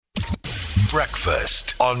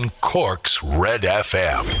Breakfast on Cork's Red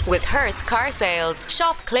FM. With Hertz Car Sales.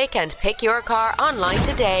 Shop, click and pick your car online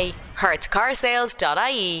today.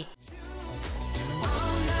 hertzcarsales.ie.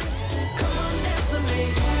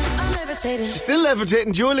 She's still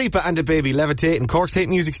levitating. Dua Lipa and the baby levitating. Cork's hit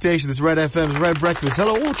music station. This is Red FM's Red Breakfast.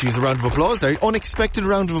 Hello. Oh, geez, a round of applause there. Unexpected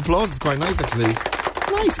round of applause. It's quite nice, actually.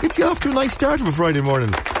 It's nice. Gets you off to a nice start of a Friday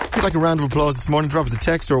morning. If you'd like a round of applause this morning, drop us a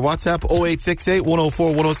text or a WhatsApp 0868 104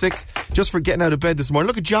 106 just for getting out of bed this morning.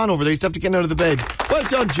 Look at John over there. He's after getting out of the bed. Well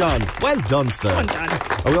done, John. Well done, sir. Well done.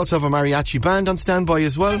 We also have a mariachi band on standby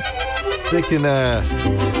as well. They can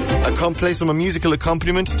come play some musical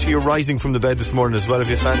accompaniment to your rising from the bed this morning as well, if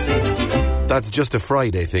you fancy. That's just a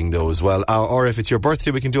Friday thing, though, as well. Or if it's your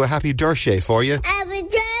birthday, we can do a happy Dershey for you. Happy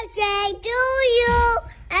birthday to you.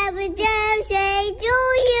 Happy birthday to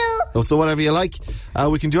you. So whatever you like,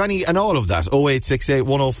 we can do any and all of that. 0868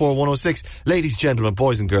 104 106. Ladies, gentlemen,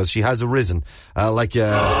 boys and girls, she has arisen like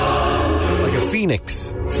a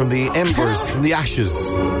phoenix from the embers, from the ashes.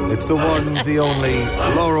 It's the one, the only,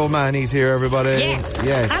 Laura O'Mahony's here, everybody.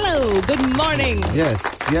 Yes. Hello, good morning.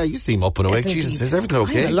 Yes. Yeah, you seem up and awake. Yes, Jesus, indeed. is everything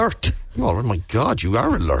okay? I'm alert. Oh my God, you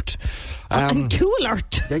are alert. I'm too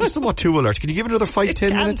alert. Yeah, you're somewhat too alert. Can you give it another 5-10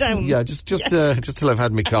 minutes? Down. Yeah, just till I've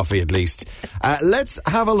had my coffee at least. Let's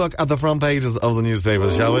have a look at the front pages of the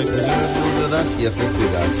newspapers, shall we? Would you do that? Yes, let's do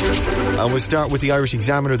that. And we'll start with the Irish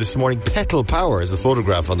Examiner this morning. Petal Power is the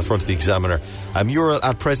photograph on the front of the Examiner. A mural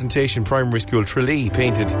at Presentation Primary School, Tralee,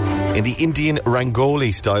 painted in the Indian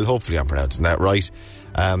Rangoli style. Hopefully I'm pronouncing that right.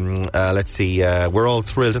 Let's see, we're all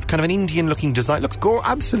thrilled. It's kind of an Indian looking design. Looks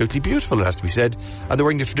absolutely beautiful, it has to be said. And they're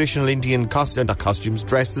wearing the traditional Indian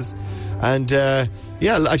dresses. And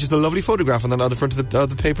just a lovely photograph on the front of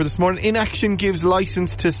the paper this morning. Inaction gives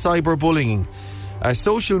licence to cyberbullying.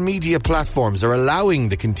 Social media platforms are allowing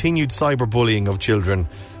the continued cyberbullying of children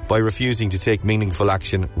by refusing to take meaningful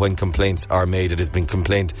action when complaints are made. It has been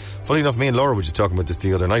complained. Funny enough, me and Laura were just talking about this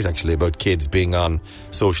the other night, actually, about kids being on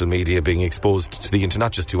social media, being exposed to the internet,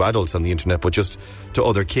 not just to adults on the internet, but just to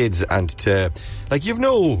other kids. And to, like,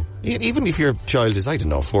 even if your child is,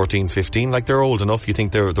 14, 15, like, they're old enough, you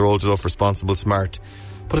think they're old enough, responsible, smart.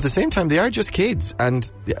 But at the same time, they are just kids,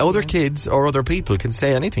 and other kids or other people can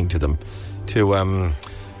say anything to them to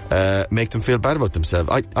make them feel bad about themselves.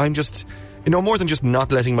 I'm just... more than just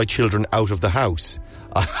not letting my children out of the house,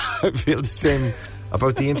 I feel the same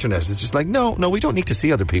about the internet. It's just like, no, we don't need to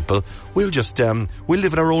see other people. We'll just, we'll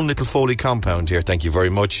live in our own little Foley compound here, thank you very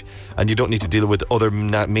much. And you don't need to deal with other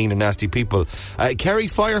mean and nasty people. Kerry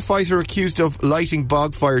firefighter accused of lighting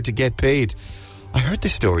bog fire to get paid. I heard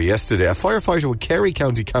this story yesterday. A firefighter with Kerry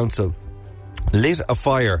County Council lit a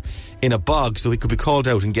fire in a bog so he could be called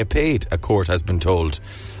out and get paid, a court has been told.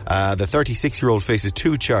 The 36-year-old faces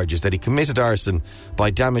 2 charges: that he committed arson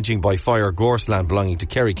by damaging by fire gorseland belonging to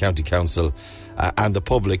Kerry County Council and the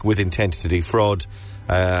public with intent to defraud.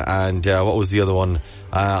 What was the other one?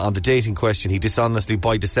 On the date in question, he dishonestly,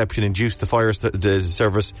 by deception, induced the fire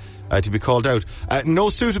service to be called out. No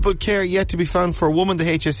suitable care yet to be found for a woman. The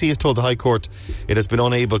HSE has told the High Court it has been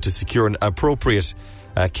unable to secure an appropriate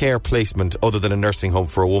care placement other than a nursing home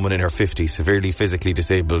for a woman in her 50s, severely physically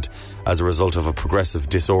disabled as a result of a progressive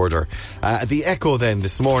disorder. The Echo then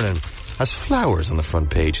this morning has flowers on the front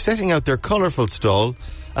page, setting out their colourful stall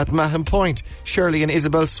at Mahon Point. Shirley and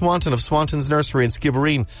Isabel Swanton of Swanton's Nursery in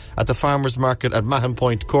Skibbereen at the Farmers Market at Mahon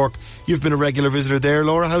Point, Cork. You've been a regular visitor there,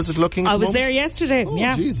 Laura. How's it looking? I was there yesterday.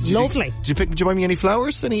 Yeah, geez. Lovely. Did you buy me any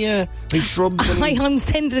flowers? Any shrubs? I'm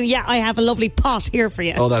sending. Yeah, I have a lovely pot here for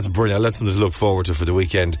you. Oh, that's brilliant. That's something to look forward to for the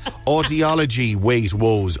weekend. Audiology wait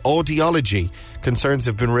woes. Audiology concerns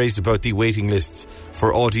have been raised about the waiting lists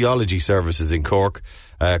for audiology services in Cork.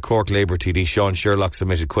 Cork Labour TD Sean Sherlock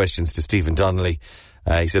submitted questions to Stephen Donnelly.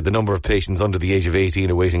 He said the number of patients under the age of 18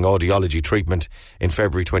 awaiting audiology treatment in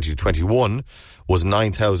February 2021 was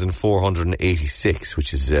 9,486,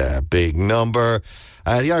 which is a big number.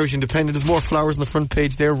 The Irish Independent has more flowers on the front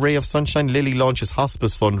page there. Ray of Sunshine. Lily launches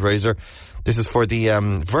hospice fundraiser. This is for the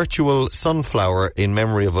virtual sunflower in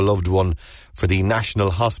memory of a loved one for the National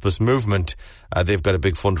Hospice Movement. They've got a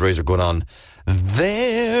big fundraiser going on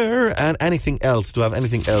there. And anything else? Do I have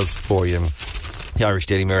anything else for you? The Irish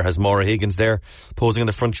Daily Mirror has Maura Higgins there, posing on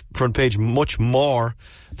the front page, much more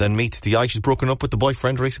than meets the eye. She's broken up with the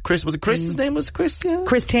boyfriend, Chris. Was it Chris? His name was Chris, yeah?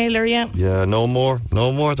 Chris Taylor, yeah. Yeah, no more.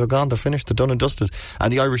 They're gone. They're finished. They're done and dusted.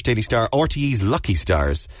 And the Irish Daily Star, RTE's Lucky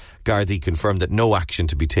Stars. Gardaí confirmed that no action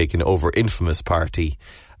to be taken over infamous party.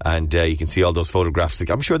 And you can see all those photographs.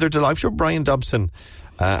 I'm sure they're delighted. I'm sure Brian Dobson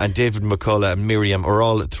and David McCullough and Miriam are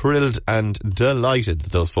all thrilled and delighted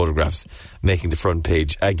with those photographs making the front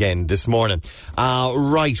page again this morning.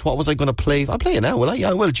 Right, what was I going to play? I'll play it now, will I?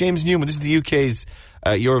 Yeah, well, James Newman. This is the UK's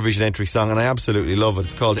Eurovision entry song, and I absolutely love it.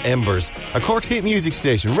 It's called Embers. A Cork's hit music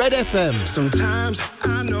station, Red FM. Sometimes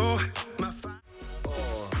I know my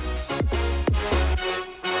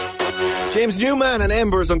James Newman and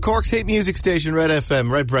Embers on Cork's hit music station, Red FM,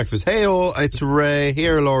 Red Breakfast. Hey-oh, it's Ray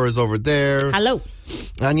here, Laura's over there. Hello.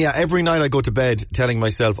 And yeah, every night I go to bed telling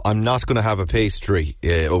myself I'm not going to have a pastry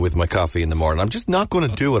with my coffee in the morning. I'm just not going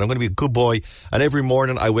to do it. I'm going to be a good boy. And every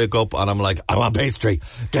morning I wake up and I'm like, I want pastry.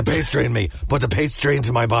 Get pastry in me. Put the pastry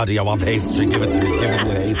into my body. I want pastry. Give it to me. Give me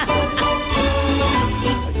the pastry.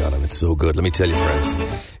 Oh my God, and it's so good. Let me tell you, friends.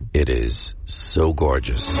 It is so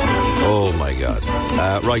gorgeous. Oh my God.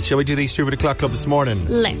 Right, shall we do the Stupid O'Clock Club this morning?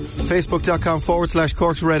 Let's.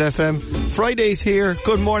 Facebook.com/Cork's Red FM. Friday's here.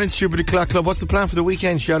 Good morning, Stupid O'Clock Club. What's the plan for the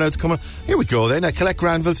weekend? Shout outs coming. Here we go then. Collect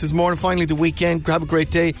Granville says morning. Finally the weekend. Have a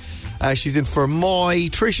great day. She's in for Moy.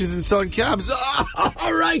 Trish is in Sun Cabs. Oh,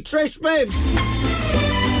 all right, Trish, babes.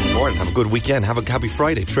 Morning, have a good weekend. Have a happy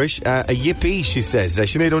Friday, Trish. A yippee, she says.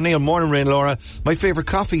 Sinead O'Neill, morning rain, Laura. My favourite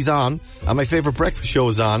coffee's on, and my favourite breakfast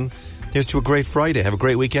show's on. Here's to a great Friday. Have a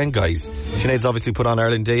great weekend, guys. Sinead's obviously put on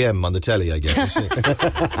Ireland AM on the telly, I guess.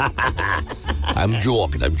 I'm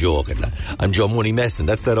joking. I'm only messing.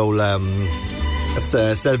 That's that old, that's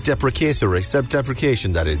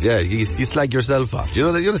self-deprecation, that is. Yeah, you slag yourself off. Do you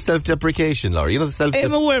know the self-deprecation, Laura? You know the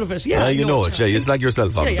I'm aware of it, yeah. You know it, yeah. You slag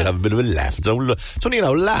yourself off. Yeah. Have a bit of a laugh. It's only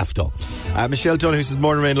a laugh, though. Michelle Donoghue says,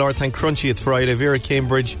 morning rain, Laura. Thank Crunchy, it's Friday. Vera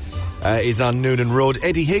Cambridge is on Noonan Road.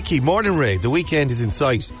 Eddie Hickey, morning rain. The weekend is in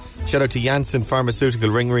sight. Shout out to Janssen Pharmaceutical,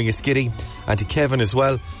 Ring a Skiddy, and to Kevin as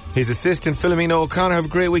well. His assistant, Philomena O'Connor. Have a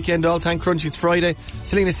great weekend, all. Thank Crunchy, it's Friday.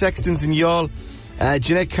 Selena Sexton's in Youghal.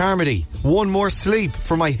 Jeanette Carmody, one more sleep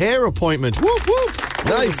for my hair appointment. Whoop, whoop.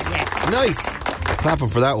 Nice. Clapping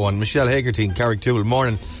for that one. Michelle Hagerty in Carricktool,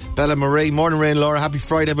 morning. Bella Murray, morning rain, Laura. Happy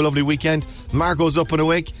Friday, have a lovely weekend. Margot's up and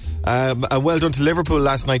awake. Well done to Liverpool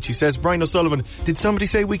last night, she says. Brian O'Sullivan, did somebody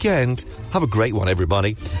say weekend? Have a great one,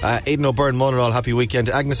 everybody. Aidan O'Byrne, morning all, happy weekend.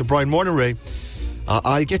 Agnes O'Brien, morning Ray.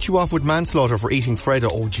 I'll get you off with manslaughter for eating Freddo.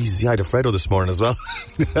 Oh, Jesus, yeah, I had a Freddo this morning as well.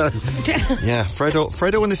 Yeah,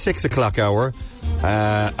 Freddo in the 6 o'clock hour.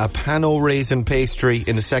 A pano raisin pastry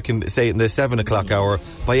in the 7 o'clock hour.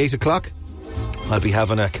 By 8 o'clock, I'll be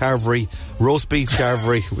having a carvery, roast beef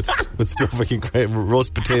carvery with stuff I can create,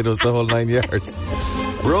 roast potatoes, the whole 9 yards.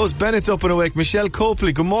 Rose Bennett's up and awake. Michelle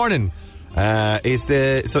Copley, good morning. So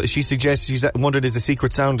she suggests, she's wondered, is the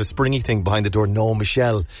secret sound a springy thing behind the door? No,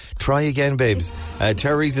 Michelle, try again, babes.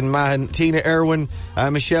 Terry's in Mahon. Tina Irwin,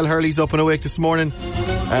 Michelle Hurley's up and awake this morning.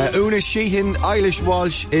 Una Sheehan, Eilish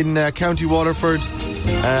Walsh in County Waterford.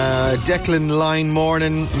 Declan Line,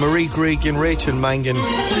 morning. Marie Greek in Rachel Mangan,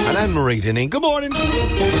 and Anne-Marie Dinning, good morning.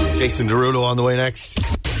 Jason Derulo on the way next.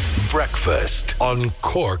 Breakfast on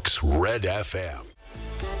Cork's Red FM.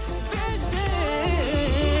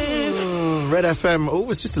 Red FM. Oh,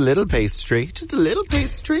 it's just a little pastry.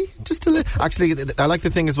 Actually, I like the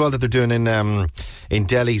thing as well that they're doing in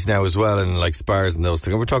delis now as well, and like spars and those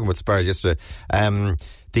things. We were talking about spars yesterday.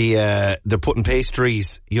 They're putting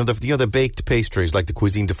pastries, the baked pastries like the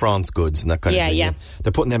Cuisine de France goods and that kind of thing. Yeah.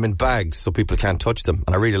 They're putting them in bags so people can't touch them,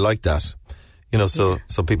 and I really like that. So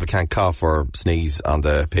people can't cough or sneeze on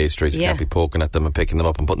the pastries. You can't be poking at them and picking them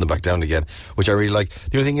up and putting them back down again, which I really like.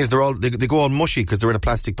 The only thing is they go all mushy because they're in a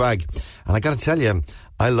plastic bag. And I got to tell you,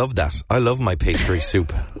 I love that. I love my pastry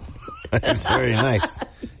soup. It's very nice.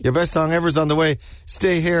 Your best song ever's on the way.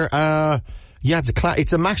 Stay here.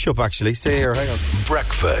 It's a mashup, actually. Stay here. Hang on.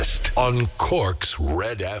 Breakfast on Cork's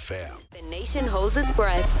Red FM. The nation holds its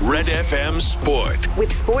breath. Red FM Sport.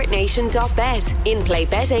 With SportNation.bet. In-play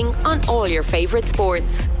betting on all your favourite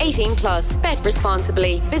sports. 18 plus. Bet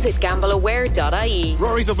responsibly. Visit gambleaware.ie.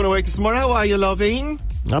 Rory's up and awake this morning. How are you, loving?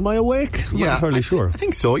 Am I awake? I'm not entirely sure. I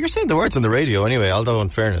think so. You're saying the words on the radio anyway, although in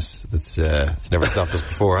fairness, it's never stopped us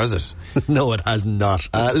before, has it? No, it has not.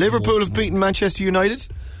 Liverpool have beaten Manchester United.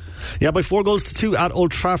 Yeah, by 4-2 at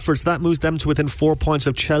Old Trafford. So that moves them to within 4 points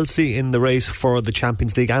of Chelsea in the race for the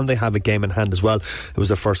Champions League, and they have a game in hand as well. It was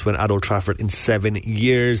their first win at Old Trafford in 7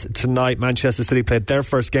 years. Tonight, Manchester City played their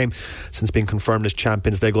first game since being confirmed as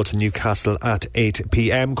champions. They go to Newcastle at 8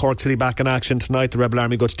 p.m. Cork City back in action tonight. The Rebel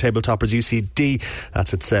Army go to table toppers UCD.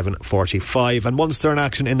 That's at 7:45. And Munster in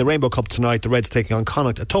action in the Rainbow Cup tonight. The Reds taking on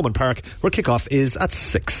Connacht at Thomond Park, where kick-off is at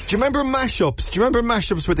 6. Do you remember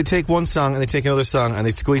mashups? Where they take one song and they take another song and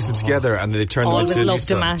they squeeze them them together and they turned them Always into a new loved to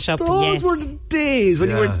song. mash up. Those Yes. were the days when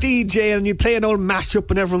you were DJing and you play an old mashup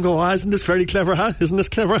and everyone go, isn't this very clever, huh? Isn't this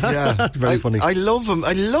clever, huh? Yeah, Very funny. I love them.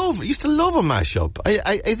 Used to love a mashup.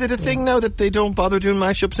 Is it a thing now that they don't bother doing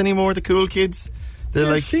mashups anymore? The cool kids, they're It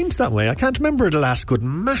like, seems that way. I can't remember the last good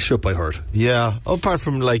mashup I heard. yeah. Apart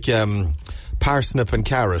from like parsnip and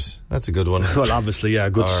carrot, that's a good one. Well, obviously, yeah, a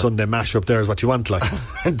good Sunday mashup there is what you want, like.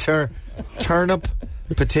 Turnip,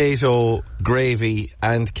 potato, gravy,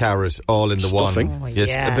 and carrot all in the Stuffing. one. Oh, Yes,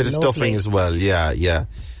 yeah, a bit of lovely. stuffing as well. Yeah.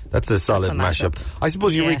 That's a solid mashup. I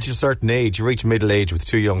suppose you Yeah. reach a certain age, you reach middle age with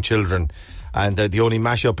 2 young children, and the only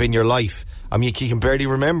mashup in your life. I mean, you can barely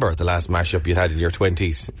remember the last mashup you had in your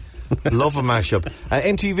 20s. Love a mashup.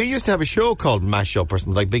 MTV used to have a show called Mashup or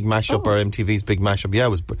something like Big Mashup or MTV's Big Mashup. Yeah,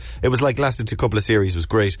 it was like lasted a couple of series. It was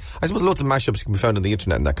great. I suppose lots of mashups can be found on the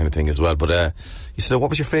internet and that kind of thing as well. But you said, what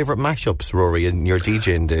was your favourite mashups, Rory, in your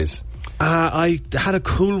DJing days? I had a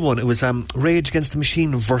cool one. It was Rage Against the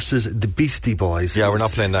Machine versus the Beastie Boys. Yeah, we're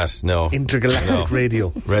not playing that. No. Intergalactic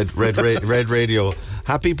Radio. Red Radio.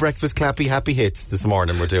 Happy breakfast, clappy, happy hits this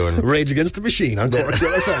morning we're doing. Rage Against the Machine on Cork.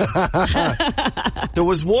 There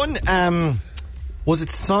was one, was it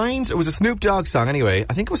Signs? It was a Snoop Dogg song anyway.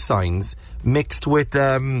 I think it was Signs mixed with, do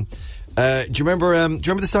you remember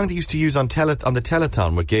the song they used to use on the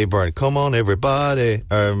telethon with Gay Byrne? Come on everybody.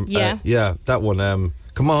 Yeah, that one.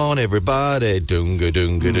 Come on everybody, dunga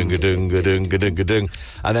dunga dunga dunga dunga dunga dung.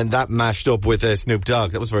 And then that mashed up with Snoop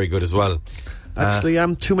Dogg. That was very good as well. Actually,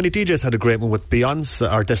 Too Many DJs had a great one with Beyonce,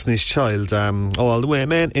 our Destiny's Child, All the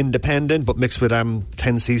Women, Independent, but mixed with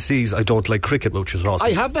 10cc's I Don't Like Cricket, which was awesome.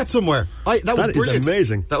 I have that somewhere. That was brilliant. Is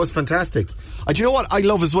amazing. That was fantastic. Do you know what I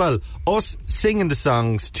love as well? Us singing the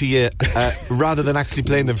songs to you rather than actually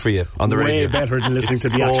playing them for you on the radio. Way better than listening to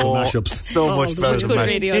the actual mashups. So much better than Good mashups.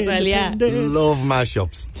 radio as well, yeah. Love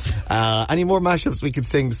mashups. Any more mashups we can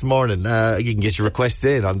sing this morning? You can get your requests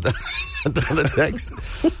in on the, on the text.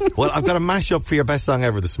 Well, I've got a mashup for your best song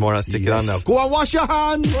ever this morning. I'll stick it on now. Go on, wash your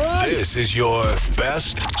hands. This is your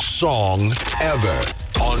best song ever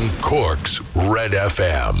on Cork's Red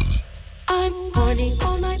FM. I'm horny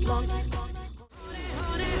all night long.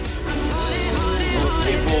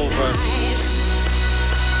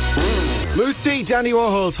 Moose T, Dandy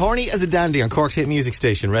Warhols, Horny as a Dandy on Cork's hit music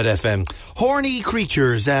station, Red FM. Horny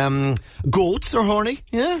creatures, goats are horny,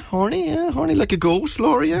 yeah, horny like a goat,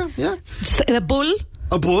 Laura, yeah. A bull.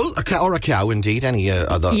 A bull, a cow, or a cow, indeed, any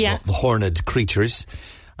the horned creatures.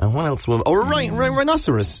 And what else? Or a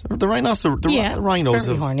rhinoceros, the rhinos, the rhinos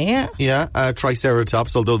very of horny, yeah.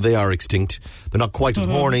 Triceratops, although they are extinct, they're not quite as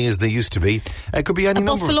horny as they used to be. It could be any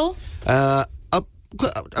number. Buffalo.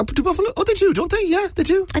 Do buffalo? Oh, they do, don't they? Yeah, they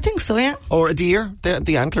do. I think so, yeah. Or a deer.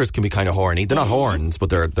 The antlers can be kind of horny. They're not horns, but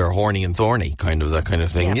they're horny and thorny, kind of that kind of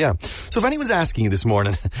thing. Yeah. So if anyone's asking you this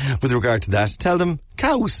morning with regard to that, tell them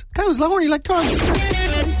cows are horny like cows.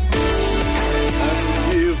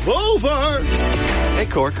 Give over. Hey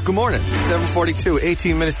Cork, good morning. 7:42,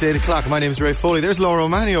 18 minutes to 8 o'clock. My name is Ray Foley. There's Laura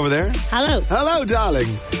O'Mahony over there. Hello, darling.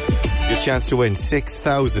 Your chance to win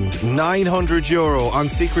 €6,900 on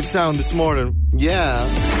Secret Sound this morning. Yeah.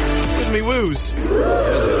 Where's me woos?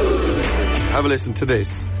 Have a listen to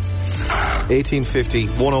this. 1850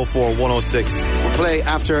 104 106. We'll play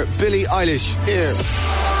after Billie Eilish here.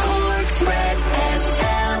 Cork's Red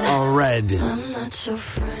FM. On Red. I'm not your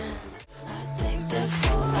friend. I think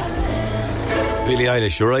therefore I am. Billie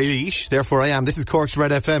Eilish, or Eilish, therefore I am. This is Cork's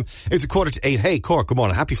Red FM. It's 7:45. Hey Cork, come on.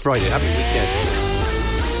 Happy Friday. Happy weekend.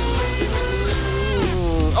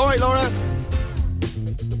 All right, Laura.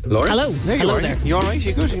 Hello. There you Hello are. there. You all right?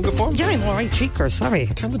 You good? In good form? Yeah, I'm all right, cheeker, sorry.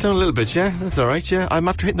 Turn it down a little bit, yeah? That's all right, yeah? I'm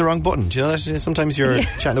after hitting the wrong button. Do you know that? Sometimes you're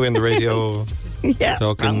chatting away on the radio, Yeah,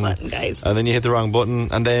 talking, wrong button, guys. and then you hit the wrong button,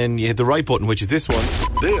 and then you hit the right button, which is this one.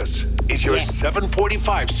 This is your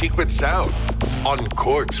 7:45 Secret Sound on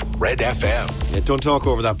Cork's Red FM. Yeah, don't talk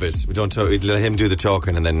over that bit. We don't talk. We let him do the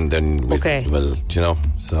talking, and then we, Okay. well, you know,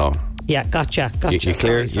 so... Yeah, gotcha. You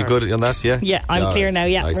clear? Sorry. You good on that, yeah? Yeah, I'm clear now,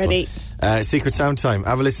 yeah, nice ready. one. Secret Sound time.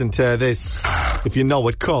 Have a listen to this. If you know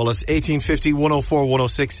it, call us. 1850 104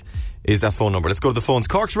 106 is that phone number. Let's go to the phones.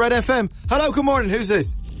 Cork's Red FM. Hello, good morning. Who's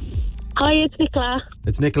this? Hi, it's Nicola.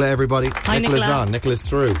 It's Nicola, everybody. Hi, Nicola's Nicola. on. Nicola's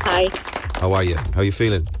through. Hi. How are you? How are you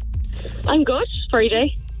feeling? I'm good.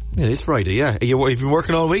 Friday. It is Friday, yeah. Have you been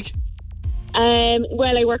working all week?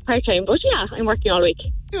 Well, I work part-time, but yeah, I'm working all week.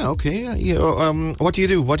 Yeah, okay. Yeah. What do you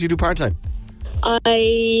do? What do you do part-time?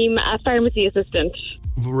 I'm a pharmacy assistant.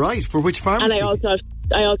 Right. For which pharmacy? And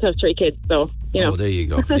I also have 3 kids, so... You know, Oh, there you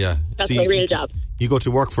go. Yeah. that's So my you- real job. You go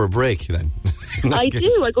to work for a break then? I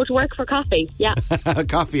do. I go to work for coffee. Yeah,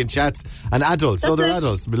 Coffee and chats and adults, That's other it.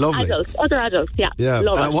 adults. Be lovely. other adults. Yeah, Yeah.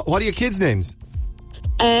 Love it. What are your kids' names?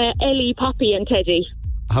 Ellie, Poppy, and Teddy.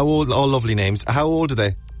 How old? All lovely names. How old are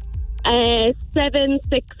they? 7,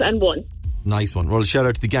 6, and 1. Nice one. Well, shout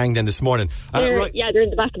out to the gang then this morning. Right. Yeah, they're in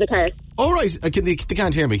the back of the car. All right. They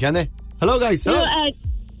can't hear me, can they? Hello, guys. Hello.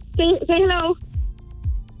 Say hello.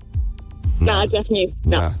 No, definitely.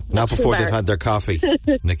 No, Nah, not before too they've far. had their coffee,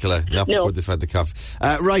 Nicola. Not No. before they've had the coffee.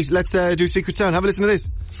 Right, let's do Secret Sound. Have a listen to this.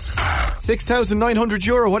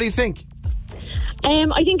 €6,900. What do you think?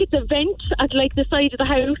 I think it's a vent at like the side of the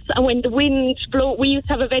house, and when the wind blew, we used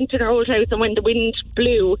to have a vent in our old house, and when the wind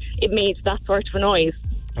blew, it made that sort of a noise.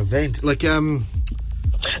 A vent, like Do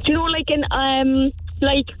you know, like an a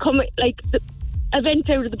vent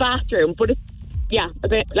out of the bathroom? But it's a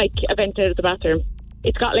vent out of the bathroom.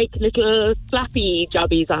 It's got like little flappy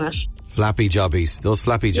jobbies on it. flappy jobbies. Those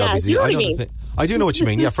flappy jobbies. do you know what I the mean? I do know what you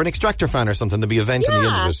mean. Yeah, for an extractor fan or something, there'd be a vent in the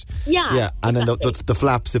end of it. Yeah, and then exactly. the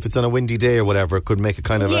flaps, if it's on a windy day or whatever, it could make a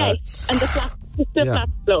kind of Yes, and the flaps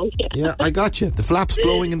blow. Yeah, I got you. The flaps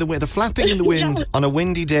blowing in the wind, the flapping in the wind on a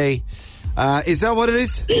windy day. Is that what it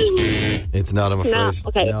is? It's not, I'm afraid. No,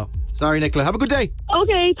 okay. No. Sorry, Nicola. Have a good day.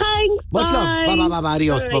 Okay, thanks. Much love. Bye, bye, bye, bye.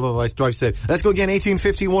 Adios. Bye. Bye, bye, bye. Drive safe. Let's go again.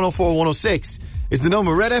 1850 104 106 is the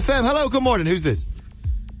number. Red FM. Hello, good morning. Who's this?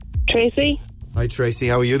 Tracy? Hi, Tracy.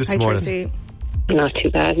 How are you this Hi, morning? Tracy. Not too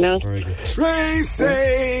bad, no. Very good.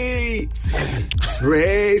 Tracy!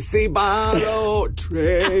 Tracy Barlow!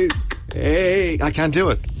 Tracy! I can't do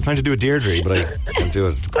it. I'm trying to do a Deirdre, but I can't do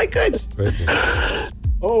it. It's quite good. Tracy.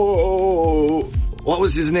 Oh, what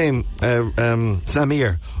was his name?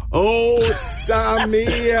 Samir. Oh,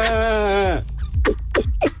 Samir!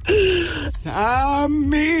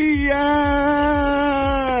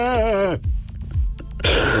 Samir!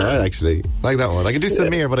 That's all right, actually. I like that one. I can do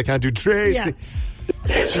Samir, but I can't do Tracy.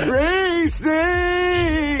 Yeah. Tracy!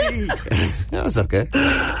 That was okay.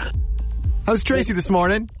 How's Tracy this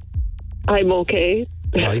morning? I'm okay.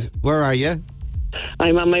 Right. Where are you?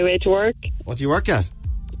 I'm on my way to work. What do you work at?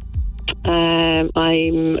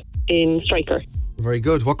 I'm in Striker. Very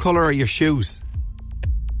good. What colour are your shoes?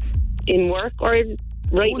 In work or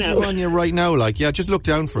right Ones now? are on you right now, like, yeah, just look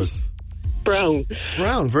down for us. Brown.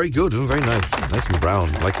 Brown, very good. Very nice. Nice and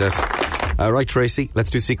brown, like that. Right, Tracy, let's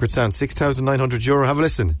do Secret Sound. €6,900. Have a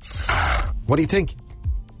listen. What do you think?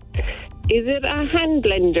 Is it a hand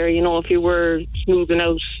blender, you know, if you were smoothing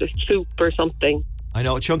out a soup or something? I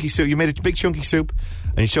know, a chunky soup. You made a big chunky soup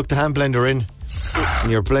and you chucked the hand blender in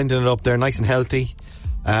and you're blending it up there nice and healthy.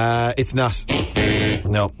 It's not.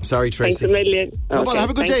 No, sorry, Tracy. Thanks a million. No bother. Have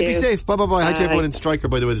a good day. thank Be you. safe. Bye, bye, bye. Hi to Bye. everyone in Striker,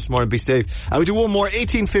 by the way, this morning. Be safe. We do one more.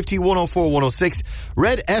 1850 104 106.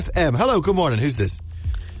 Red FM. Hello, good morning. Who's this?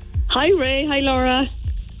 Hi, Ray. Hi, Laura.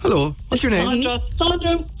 Hello. What's your name?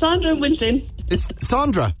 Sandra Wilson. It's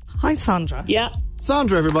Sandra. Hi, Sandra. Yeah.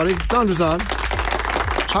 Sandra, everybody. Sandra's on.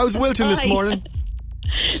 How's Wilton this Hi. morning?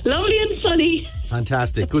 Lovely and sunny.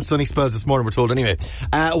 Fantastic. Good sunny spells this morning, we're told. Anyway,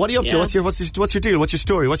 what are you up to? Yeah. What's your deal? What's your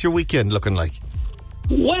story? What's your weekend looking like?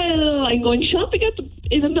 Well, I'm going shopping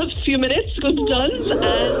in a few minutes, go to Dunn's, and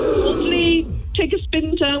hopefully take a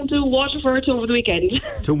spin down to Waterford over the weekend.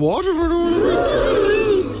 To Waterford?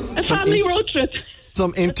 A family road trip.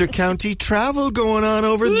 Some inter-county travel going on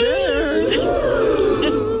over there.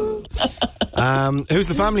 Who's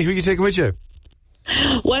the family? Who are you taking with you?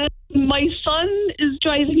 Well, my son is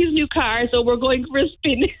driving his new car, so we're going for a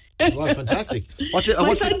spin. Wow, fantastic. My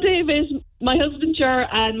son David, my husband Cher,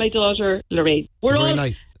 and my daughter Lorraine. We're Very all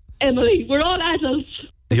nice. Emily. We're all adults.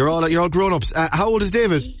 You're all grown-ups. How old is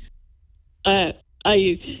David?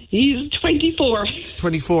 He's 24.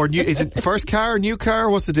 24. Is it first car, new car?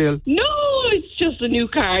 What's the deal? No, it's just a new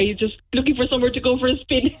car. He's just looking for somewhere to go for a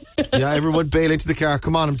spin. Yeah, everyone bail into the car.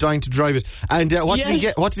 Come on, I'm dying to drive it. And what did he Yes.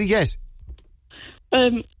 get? What did he get?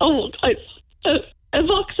 A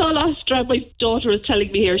Vauxhall Astra, my daughter is telling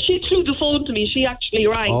me here. She threw the phone to me. She actually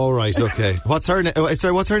rang. All right, okay. What's her name?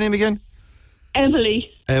 Sorry, what's her name again? Emily.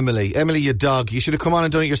 Emily, you dog. You should have come on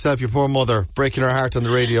and done it yourself, your poor mother, breaking her heart on the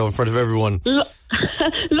radio in front of everyone.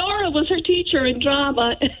 Laura was her teacher in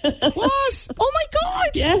drama. What? Oh my God!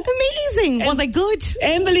 Yeah. Amazing. Was I good?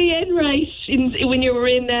 Emily Enright when you were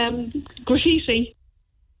in graffiti.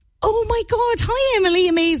 Oh my God! Hi, Emily.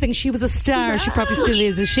 Amazing. She was a star. She probably still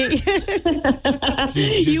is she?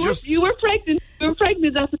 You were pregnant. You were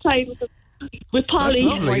pregnant at the time with Polly.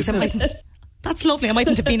 That's lovely, isn't it? That's lovely. I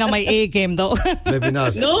mightn't have been on my A game though. Maybe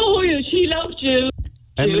not. No, she loved you.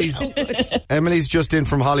 Emily's just in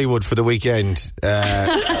from Hollywood for the weekend.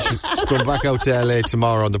 She's going back out to LA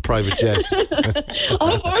tomorrow on the private jet.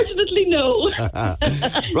 Unfortunately, no.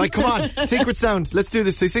 Right, come on. Secret sound. Let's do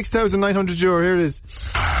this. The €6,900. Here it is.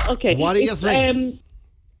 Okay. What do you think?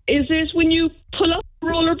 Is it when you pull up the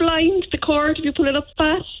roller blind, the cord, if you pull it up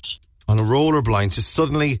fast? On a roller blind, just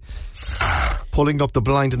suddenly pulling up the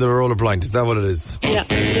blind in the roller blind. Is that what it is? Yeah.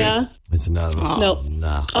 It's not. No.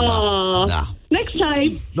 No. Next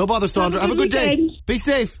time. No bother, Sandra. Have a good day. Be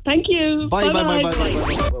safe. Thank you. Bye.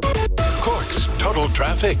 Cork's Total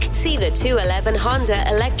Traffic. See the 211 Honda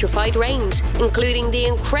electrified range, including the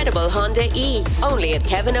incredible Honda E, only at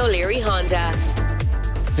Kevin O'Leary Honda.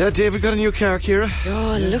 Yeah, David got a new car, Ciara.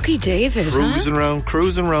 Oh, lucky David. Cruising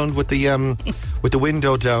around with the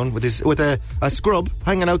window down, with a scrub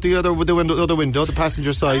hanging out the other window, the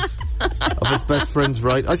passenger sides of his best friend's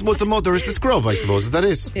right. I suppose the mother is the scrub, I suppose. Is that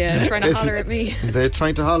it? Yeah, trying to holler at me. They're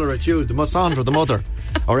trying to holler at you, Sandra, the mother,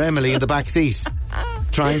 or Emily in the back seat.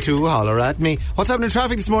 Trying to holler at me. What's happening in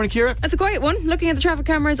traffic this morning, Ciara? It's a quiet one. Looking at the traffic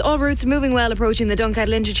cameras, all routes moving well approaching the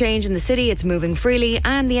Dunkettle interchange in the city. It's moving freely,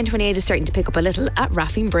 and the N28 is starting to pick up a little at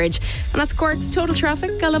Raffing Bridge. And that's Cork's total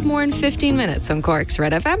traffic. I'll have more in 15 minutes on Cork's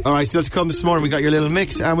Red FM. Alright, still to come this morning. We got your little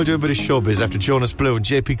mix, and we'll do a bit of showbiz after Jonas Blue and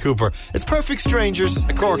JP Cooper. It's Perfect Strangers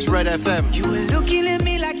at Cork's Red FM. You were looking at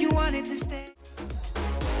me like you wanted to stay.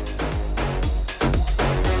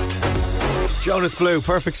 Jonas Blue,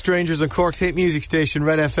 Perfect Strangers on Cork's hit music station,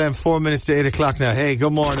 Red FM, 4 minutes to 8 o'clock now. Hey,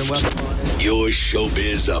 good morning, welcome. Your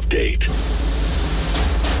showbiz update.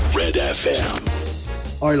 Red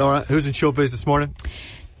FM. Alright, Laura, who's in showbiz this morning?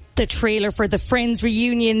 The trailer for the Friends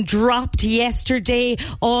reunion dropped yesterday.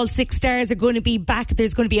 All 6 stars are going to be back.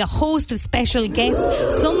 There's going to be a host of special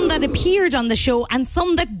guests, some that appeared on the show and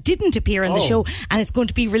some that didn't appear on the show. And it's going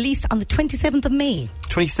to be released on the 27th of May.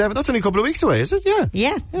 27th? That's only a couple of weeks away, is it?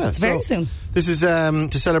 Yeah, it's very soon. This is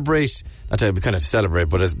to celebrate, not to kind of celebrate,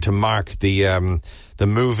 but as to mark the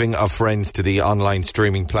moving of Friends to the online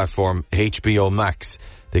streaming platform HBO Max.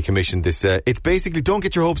 They commissioned this. It's basically, don't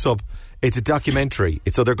get your hopes up. It's a documentary.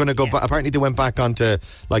 So they're going to go back. Apparently they went back onto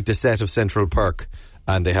like the set of Central Perk,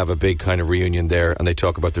 and they have a big kind of reunion there, and they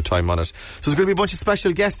talk about their time on it. So there's going to be a bunch of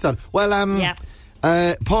special guests on. Well,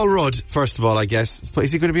 Paul Rudd, first of all, I guess.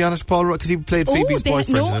 Is he going to be on it, Paul Rudd? Because he played Phoebe's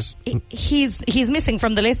boyfriend in it. He's missing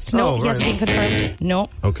from the list. No, he hasn't been confirmed. No.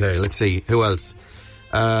 Okay, let's see. Who else?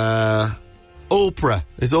 Oprah.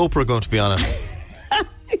 Is Oprah going to be on it?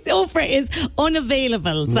 Oprah is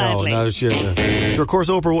unavailable, sadly. No, sure, of course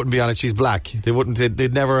Oprah wouldn't be on it. She's black. They wouldn't.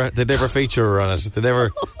 They'd never feature her on it.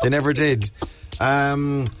 They never did.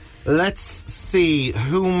 Let's see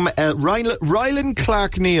whom. Rylan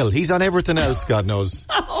Clark Neal. He's on everything else, God knows.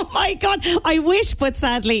 Oh my God! I wish, but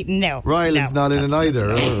sadly, no. Rylan's not in it either.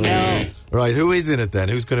 No. Right, who is in it then?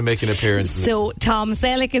 Who's going to make an appearance? So Tom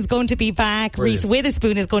Selleck is going to be back. Brilliant. Reese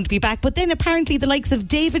Witherspoon is going to be back. But then apparently the likes of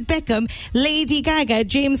David Beckham, Lady Gaga,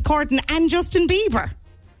 James Corden and Justin Bieber.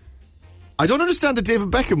 I don't understand the David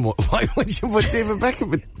Beckham one. Why would you put David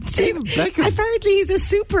Beckham? David Beckham. Apparently he's a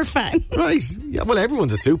super fan. Right. Yeah, well,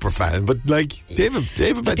 everyone's a super fan, but like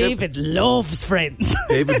David loves Friends.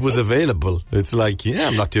 David was available. It's like, yeah,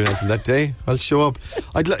 I'm not doing anything that day. I'll show up.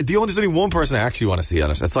 There's only one person I actually want to see on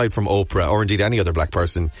it, aside from Oprah or indeed any other black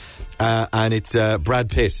person. And it's Brad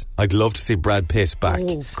Pitt. I'd love to see Brad Pitt back.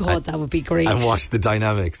 Oh, God, that would be great. And watch the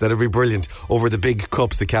dynamics. That'd be brilliant. Over the big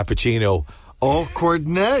cups of cappuccino.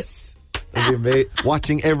 Awkwardness.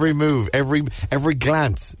 Watching every move, every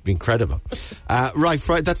glance. Be incredible. Right,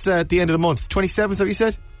 that's the end of the month. 27th, is that what you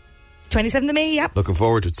said? 27th of May, yep. Looking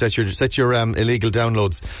forward to it. Set your illegal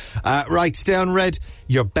downloads. Right, stay on Red.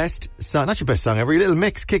 Your best song, not your best song ever, your little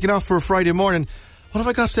mix kicking off for a Friday morning. What have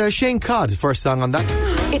I got? Shane Codd, first song on that.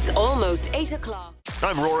 It's almost 8 o'clock.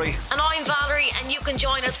 I'm Rory. And I'm Valerie, and you can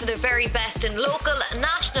join us for the very best in local,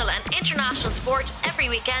 national and international sport every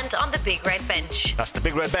weekend on the Big Red Bench. That's the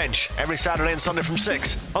Big Red Bench, every Saturday and Sunday from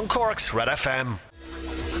 6 on Cork's Red FM.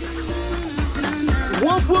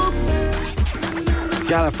 Whoop whoop.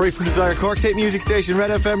 Gala, free from desire, Cork's hit music station,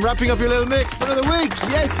 Red FM, wrapping up your little mix for another week.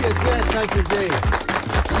 Yes, thank you, Dave.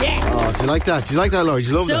 Yes. Oh, do you like that? Do you like that, Laurie? Do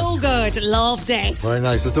you love that? So good. Loved it. Very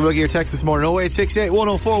nice. Let's have a look at your text this morning. 0868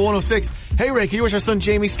 104 106. Hey, Ray, can you wish our son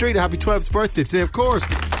Jamie Street a happy 12th birthday today? Of course.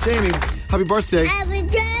 Jamie, happy birthday. Happy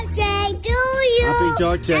birthday to you. Happy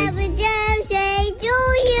birthday. Happy birthday to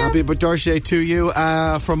you. Happy birthday to you.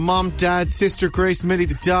 From Mom, Dad, Sister Grace, Millie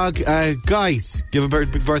the dog. Guys, give a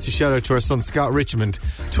big birthday shout out to our son Scott Richmond.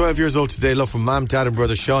 12 years old today. Love from Mom, Dad and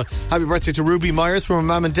brother Sean. Happy birthday to Ruby Myers from her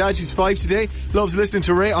Mom and Dad. She's 5 today. Loves listening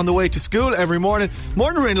to Ray on the way to school every morning.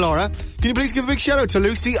 Morning, Rain Laura. Can you please give a big shout out to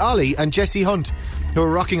Lucy, Ollie and Jessie Hunt? who are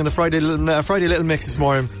rocking on the Friday Little Mix this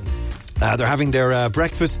morning. They're having their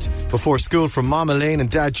breakfast before school from Mom Elaine and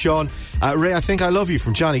Dad Sean. Ray, I think I love you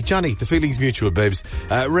from Johnny. Johnny, the feeling's mutual, babes.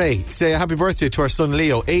 Ray, say a happy birthday to our son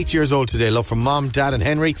Leo, 8 years old today. Love from Mom, Dad and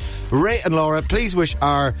Henry. Ray and Laura, please wish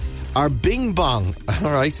our Bing Bong,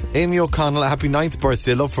 all right, Amy O'Connell, a happy 9th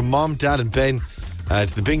birthday. Love from Mom, Dad and Ben. To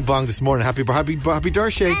the Bing Bong this morning. Happy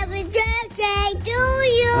Darshay. Happy birthday to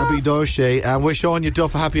you. Happy Darshay. And wish Anya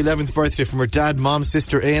Duff a happy 11th birthday from her dad, mom,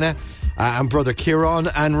 sister Aina, and brother Kieran.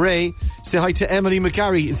 And Ray, say hi to Emily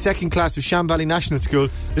McGarry in 2nd class of Shambally National School.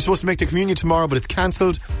 They're supposed to make the communion tomorrow, but it's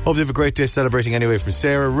cancelled. Hope they have a great day celebrating anyway from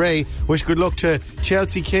Sarah. Ray, wish good luck to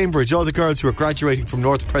Chelsea, Cambridge, all the girls who are graduating from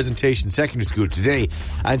North Presentation Secondary School today.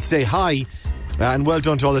 And say hi and well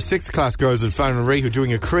done to all the 6th class girls in Fallon and Ray who are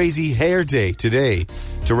doing a crazy hair day today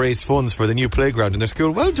to raise funds for the new playground in their school.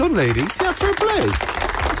 Well done, ladies. Yeah, fair play.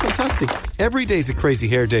 That's fantastic. Every day's a crazy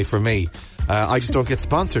hair day for me. I just don't get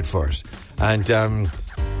sponsored for it. And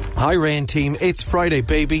hi, Ray and team. It's Friday,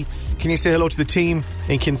 baby. Can you say hello to the team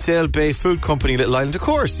in Kinsale Bay Food Company, Little Island? Of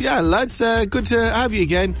course. Yeah, lads. Good to have you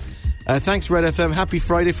again. Thanks, Red FM. Happy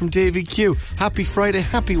Friday from Davy Q. Happy Friday,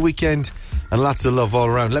 happy weekend. And lots of love all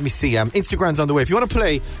around. Let me see. Instagram's on the way. If you want to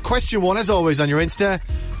play, question 1 as always on your Insta.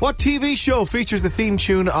 What TV show features the theme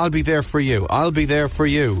tune I'll Be There For You? I'll Be There For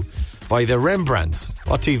You by the Rembrandts.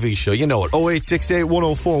 What TV show? You know it. 0868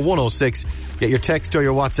 104 106. Get your text or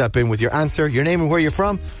your WhatsApp in with your answer, your name and where you're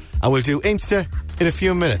from. And we'll do Insta in a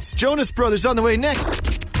few minutes. Jonas Brothers on the way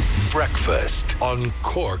next. Breakfast on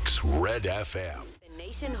Cork's Red FM.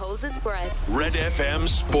 Nation holds its breath. Red FM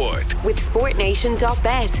Sport. With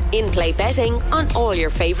SportNation.bet. In-play betting on all your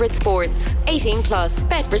favourite sports. 18 plus.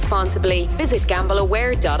 Bet responsibly. Visit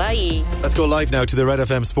gambleaware.ie. Let's go live now to the Red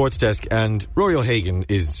FM Sports Desk. And Rory O'Hagan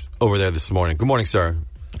is over there this morning. Good morning, sir.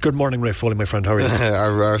 Good morning, Ray Foley, my friend. How are you?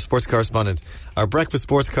 our sports correspondent. Our breakfast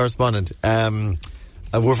sports correspondent.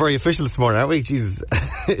 We're very official this morning, aren't we? Jesus.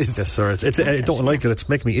 Yes, sir. I don't like it. It's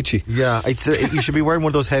making me itchy. Yeah, you should be wearing one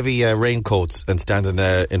of those heavy raincoats and standing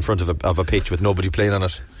in front of a pitch with nobody playing on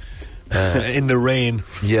it. In the rain.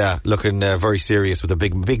 Yeah, looking very serious with a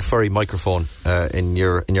big furry microphone in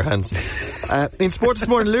your hands. In sport this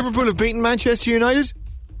morning, Liverpool have beaten Manchester United.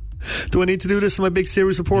 Do I need to do this in my big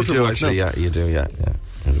series reporter? You do, actually, no? Yeah, you do, yeah.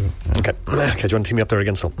 Okay, do you want to team me up there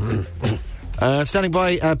again? So, standing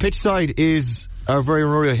by pitch side is our very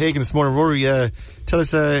Rory O'Hagan this morning. Rory, tell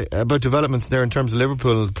us about developments there in terms of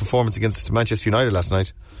Liverpool performance against Manchester United last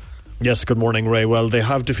night. Yes, good morning, Ray. Well, they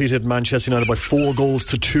have defeated Manchester United by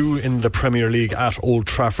 4-2 in the Premier League at Old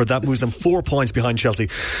Trafford. That moves them 4 points behind Chelsea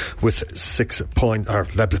with 6 points. You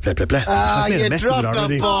dropped the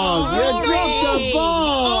ball. You dropped the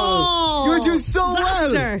ball. You were doing so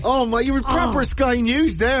well. Oh my, you were proper Sky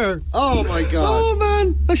News there. Oh my God. Oh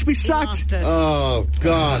man, I should be sacked. Oh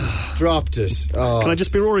God, dropped it. Oh. Can I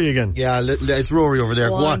just be Rory again? Yeah, it's Rory over there.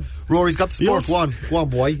 Go on. Rory's got the sport. Go on,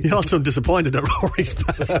 boy. You're also disappointed that Rory's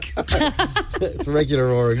back. It's regular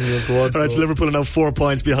Rory. Alright, so Liverpool are now 4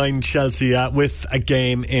 points behind Chelsea with a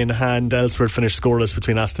game in hand. Elsewhere it finished scoreless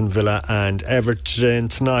between Aston Villa and Everton.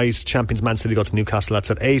 Tonight, champions Man City go to Newcastle. That's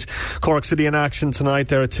at 8. Cork City in action tonight.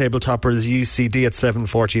 They're at table toppers UCD at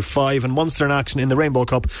 7:45. And Munster in action in the Rainbow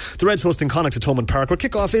Cup. The Reds hosting Connacht at Thomond Park, where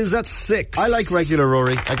kickoff is at 6. I like regular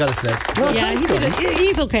Rory, I gotta say. Well, yeah,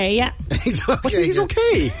 he's okay, yeah. He's okay. He's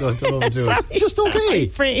okay. Just okay.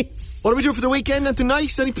 Freeze. What are we doing for the weekend at the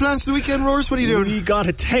night? Any plans for the weekend, Roris? What are you doing? We got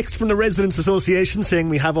a text from the Residents Association saying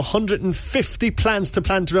we have 150 plants to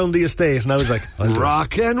plant around the estate, and I was like,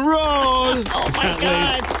 rock and roll. Oh my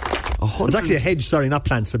God. It's actually a hedge, sorry, not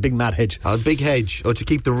plants, a big mad hedge. A big hedge. Oh, to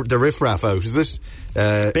keep the riffraff out, is it?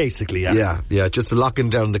 Basically, yeah. Yeah, just locking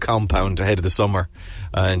down the compound ahead of the summer.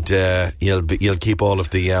 And you'll keep all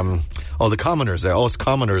the commoners out, us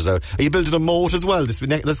commoners out. Are you building a moat as well?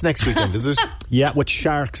 That's next weekend, is it? Yeah, with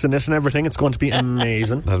sharks in it and everything. It's going to be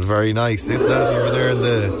amazing. That's very nice. Isn't that? Over there in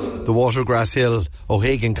the Watergrass Hill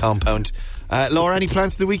O'Hagan compound. Laura, any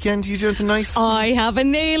plans for the weekend? You do anything nice? I have a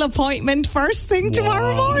nail appointment first thing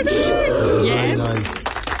tomorrow morning. Yes. Very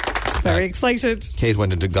nice. Very excited. Kate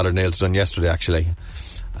went and got her nails done yesterday, actually.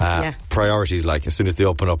 Priorities, like, as soon as they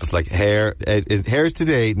open up, it's like hair's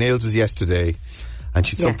today, nails was yesterday. And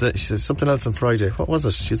she had something else on Friday. What was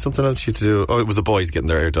it? She had something else she had to do. Oh, it was the boys getting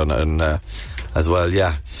their hair done, and as well,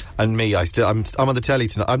 yeah. And me, I'm on the telly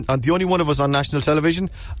tonight. I'm the only one of us on national television,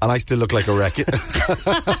 and I still look like a wreck.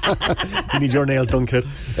 You need your nails done, kid.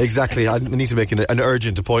 Exactly. I need to make an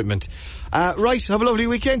urgent appointment. Right, have a lovely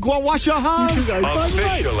weekend. Go on, wash your hands.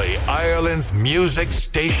 Officially Ireland's music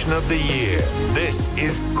station of the year. This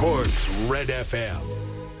is Cork's Red FM.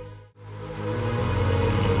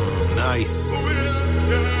 Nice.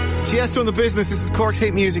 Tiesto in the business. This is Cork's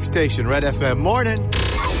hit music station, Red FM. Morning.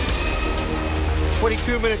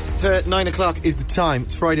 22 minutes to 9 o'clock is the time.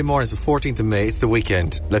 It's Friday morning, it's the 14th of May. It's the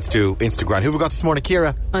weekend. Let's do Instagram. Who have we got this morning,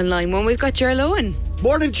 Ciara? On line one, we've got Ger Lowen.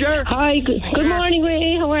 Morning, Ger. Hi, good morning,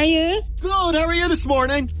 Ray. How are you? Good. How are you this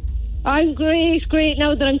morning? I'm great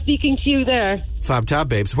now that I'm speaking to you there. Fab tab,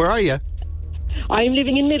 babes. Where are you? I'm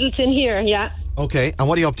living in Middleton here, yeah. Okay, and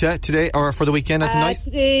what are you up to today or for the weekend? That's nice.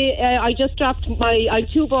 Today, I just dropped I have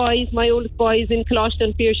two boys. My oldest boy is in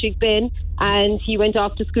Coloston, Fearshig Ben, and he went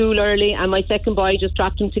off to school early, and my second boy just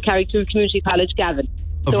dropped him to Carricktool Community College, Gavin.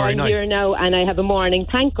 Oh, so very I'm nice. here now, and I have a morning,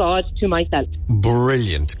 thank God, to myself.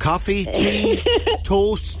 Brilliant. Coffee, tea,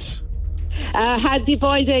 toast. Had the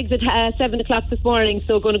boys' eggs at 7 o'clock this morning,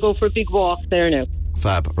 so going to go for a big walk there now.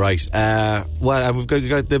 Fab, right. Well, and we've got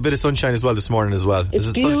a bit of sunshine as well this morning as well. It's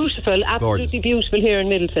beautiful, absolutely Gorgeous. Beautiful here in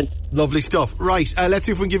Middleton. Lovely stuff. Right, let's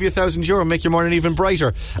see if we can give you €1,000 and make your morning even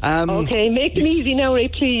brighter. Okay, make them easy now, Ray,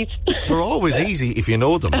 please. They're always easy if you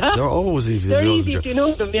know them. They're always easy They're if you know easy them. if you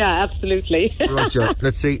know them, yeah, absolutely. Right, Ger.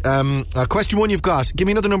 Let's see. Question one you've got. Give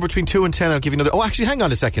me another number between 2 and 10. I'll give you another. Oh, actually, hang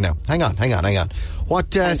on a second now. Hang on.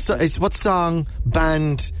 What song,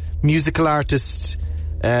 band, musical artist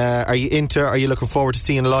are you into? Are you looking forward to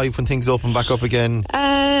seeing live when things open back up again?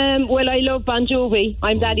 Well, I love Bon Jovi.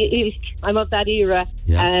 I'm that ilk. I'm of that era.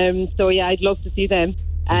 Yeah. So yeah, I'd love to see them.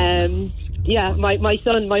 Yeah, my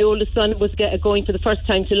son, my oldest son, was going for the first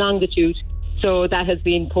time to Longitude, so that has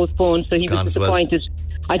been postponed. So he was disappointed.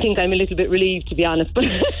 Well. I think I'm a little bit relieved, to be honest.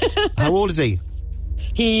 How old is he?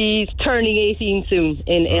 He's turning 18 soon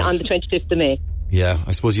on the 25th of May. Yeah,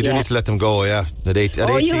 I suppose you do need to let them go, yeah. At 18.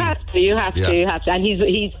 You have to. And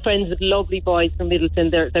he's friends with lovely boys from Middleton.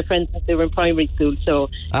 They're friends since they were in primary school. So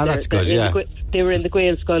that's good, yeah. They were in the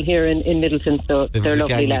Gael School here in Middleton, so they're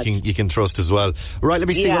lovely lads. You can trust as well. Right, let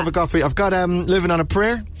me see what I've got for you. I've got Living on a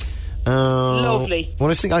Prayer. Lovely. Well,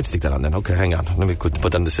 I'd stick that on then. Okay, hang on. Let me put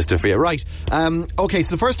that in the system for you. Right. Okay,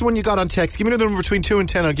 so the first one you got on text. Give me another number between 2 and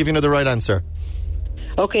 10. I'll give you another right answer.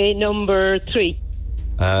 Okay, number 3.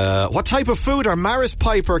 What type of food are Maris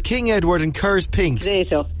Piper, King Edward and Kerr's Pinks?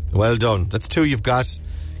 Potato. Well done. That's 2 you've got.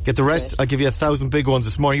 Get the rest. I'll give you 1,000 big ones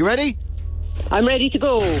this morning. You ready? I'm ready to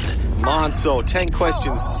go. Come on, so 10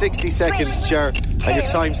 questions, 60 seconds, Ger, and your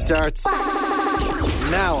time starts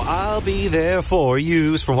now. I'll be there for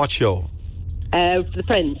you. It's from what show? The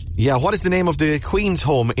Friends. Yeah, what is the name of the Queen's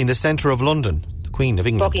home in the centre of London? The Queen of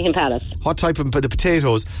England. Buckingham Palace. What type of the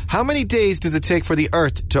potatoes? How many days does it take for the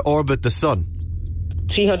Earth to orbit the Sun?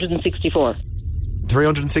 364.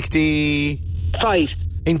 365.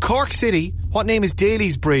 In Cork City, what name is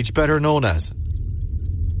Daly's Bridge better known as?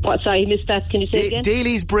 What? Sorry, I missed that. Can you say it again?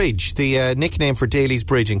 Daly's Bridge, the nickname for Daly's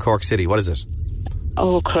Bridge in Cork City. What is it?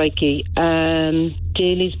 Oh, crikey.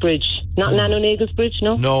 Daly's Bridge. Not Nanonagle's Bridge,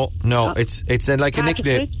 no? No. It's like a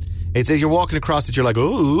nickname. Bridge? It says you're walking across it, you're like,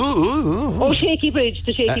 ooh. Oh, Shaky Bridge,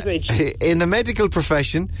 the Shaky Bridge. In the medical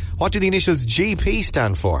profession, what do the initials GP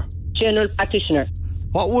stand for? General Practitioner.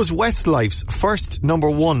 What was Westlife's first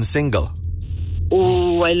 #1 single?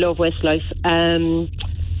 Oh, I love Westlife.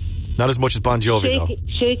 Not as much as Bon Jovi, though.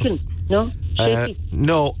 Shaken, no? Shaky.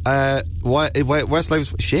 No,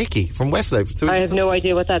 Westlife's Shaky from Westlife. So I have no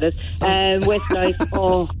idea what that is. Westlife,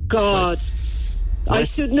 oh, God. I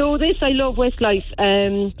should know this. I love Westlife.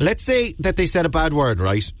 Let's say that they said a bad word,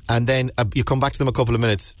 right? And then you come back to them a couple of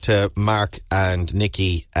minutes to Mark and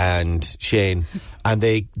Nikki and Shane, and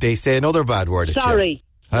they say another bad word. Sorry.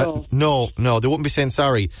 No, they wouldn't be saying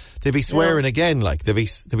sorry. They'd be swearing again, like they'd be.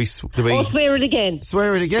 Oh, swearing again.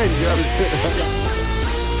 Swearing again.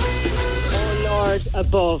 Oh Lord,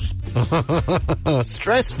 above.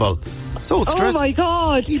 Stressful. So stressful. Oh my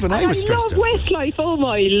God. Even I was stressed out. I love Westlife. Oh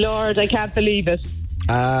my Lord, I can't believe it.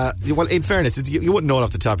 Well, in fairness, you wouldn't know it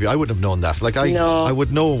off the top of you. I wouldn't have known that. Like I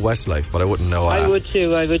would know Westlife, but I wouldn't know. I would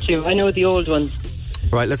too. I know the old ones.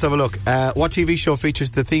 Right, let's have a look. What TV show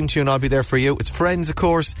features the theme tune I'll Be There For You? It's Friends, of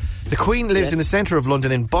course. The Queen lives in the centre of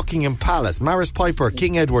London in Buckingham Palace. Maris Piper,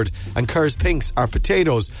 King Edward and Kerr's Pinks are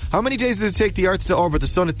potatoes. How many days did it take the Earth to orbit the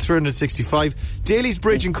Sun? It's 365. Daly's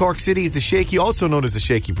Bridge in Cork City is the Shaky, also known as the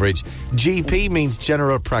Shaky Bridge. GP means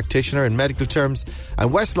General Practitioner in medical terms.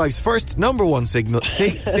 And Westlife's first #1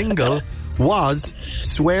 single was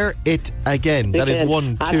Swear It Again. That is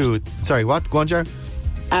 1, 2... Sorry, what? Go on, Ger.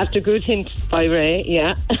 After good hint by Ray,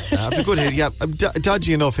 yeah. After good hint, yeah.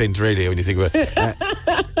 Dodgy enough hint, really, when you think about it.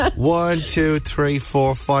 1, 2, 3,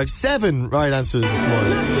 4, 5, 7 right answers this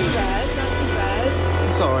morning. Not too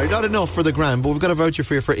bad. all right. Not enough for the gram, but we've got a voucher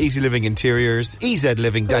for you for Easy Living Interiors.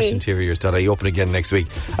 EZLiving-interiors.ie. Open again next week.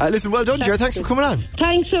 Listen, well done, Ger. Thanks for coming on.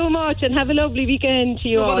 Thanks so much, and have a lovely weekend to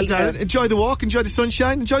you all. Enjoy the walk, enjoy the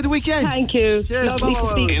sunshine, enjoy the weekend. Thank you. Cheers. Lovely to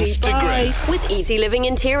speak to you. Bye. With Easy Living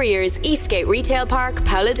Interiors, Eastgate Retail Park,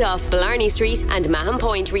 Powladuff, Blarney Street and Mahon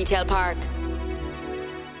Point Retail Park.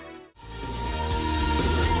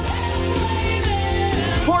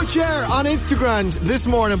 For Cher on Instagram this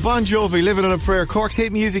morning, Bon Jovi, Living on a Prayer, Cork's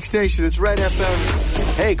hit music station. It's Red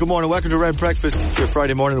FM. Hey, good morning. Welcome to Red Breakfast. It's your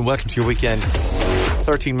Friday morning and welcome to your weekend.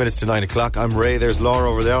 13 minutes to 9 o'clock. I'm Ray. There's Laura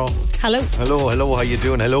over there. Hello. Hello. How you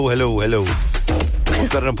doing? Hello. We've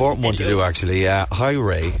got an important one to do, actually. Hi,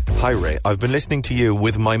 Ray. I've been listening to you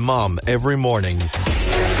with my mom every morning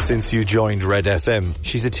since you joined Red FM.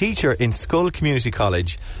 She's a teacher in Scull Community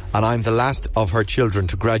College and I'm the last of her children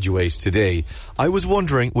to graduate today. I was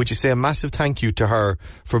wondering, would you say a massive thank you to her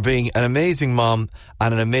for being an amazing mom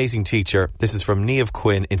and an amazing teacher? This is from Niamh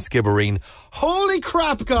Quinn in Skibbereen. Holy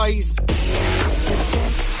crap, guys!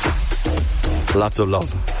 Lots of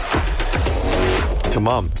love. To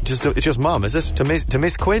mom. It's just mom, is it? To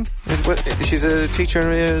Miss Quinn? She's a teacher.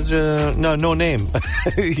 No name.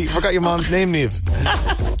 You forgot your mom's name, Niamh.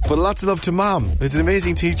 But lots of love to mom, who's an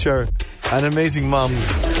amazing teacher, an amazing mom,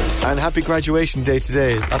 and happy graduation day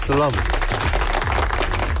today. Lots of love.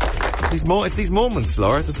 It's these moments,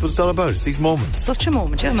 Laura. That's what it's all about. It's these moments. Such a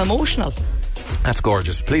moment. Yeah, I'm emotional. That's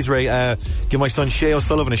gorgeous. Please, Ray, give my son Shay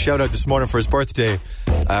O'Sullivan a shout out this morning for his birthday.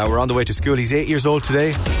 We're on the way to school. He's 8 years old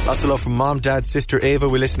today. Lots of love from mom, dad, sister Ava.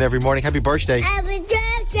 We listen every morning. Happy birthday. Happy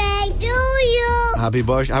birthday to you. Happy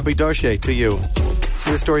birthday to you.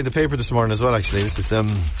 See the story in the paper this morning as well, actually. This is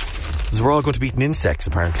we're all going to be eating insects,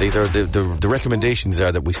 apparently. The recommendations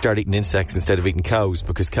are that we start eating insects instead of eating cows,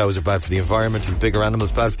 because cows are bad for the environment and bigger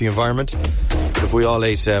animals bad for the environment. But if we all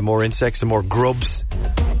ate more insects and more grubs,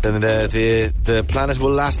 then the planet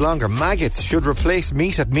will last longer. Maggots should replace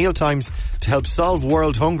meat at mealtimes to help solve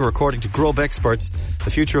world hunger, according to grub experts. The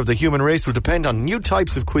future of the human race will depend on new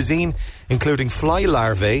types of cuisine, including fly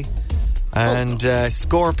larvae. And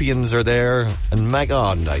scorpions are there, and I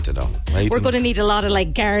don't know. We're going to need a lot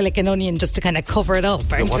of garlic and onion just to kind of cover it up,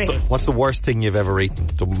 aren't we? What's the worst thing you've ever eaten?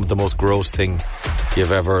 The most gross thing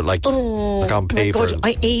you've ever like on paper? God,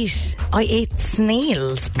 I ate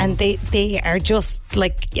snails, and they are just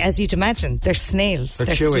as you'd imagine, they're snails. They're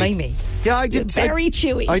chewy. Slimy. Yeah, I did. Very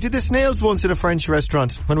chewy. I did the snails once in a French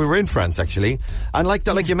restaurant when we were in France, actually. And like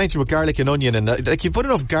you mentioned with garlic and onion, and you put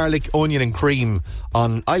enough garlic, onion, and cream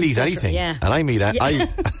on. I'll eat anything. Yeah. And I mean, I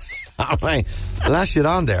lash it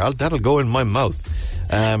on there. That'll go in my mouth.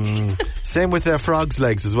 Same with frog's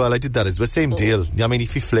legs as well. I did that as well. Same deal. I mean,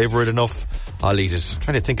 if you flavour it enough, I'll eat it. I'm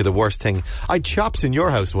trying to think of the worst thing. I had chops in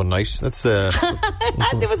your house one night. That's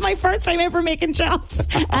it was my first time ever making chops,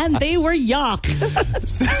 and they were yuck.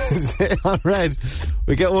 All right,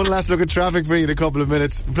 we get one last look at traffic for you in a couple of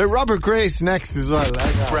minutes. Play Robert Grace next as well.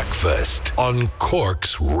 Breakfast on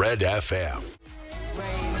Cork's Red FM.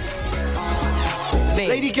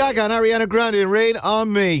 Lady Gaga and Ariana Grande, Rain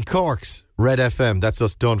on Me, Cork's Red FM. That's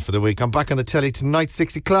us done for the week. I'm back on the telly tonight,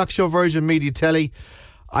 6 o'clock, show Virgin Media Telly.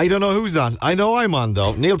 I don't know who's on. I know I'm on,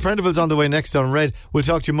 though. Neil Prendeville's on the way next on Red. We'll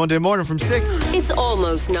talk to you Monday morning from 6. It's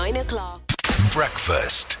almost 9 o'clock.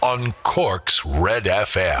 Breakfast on Cork's Red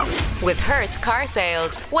FM. With Hertz Car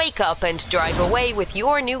Sales. Wake up and drive away with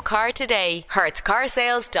your new car today.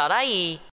 hertzcarsales.ie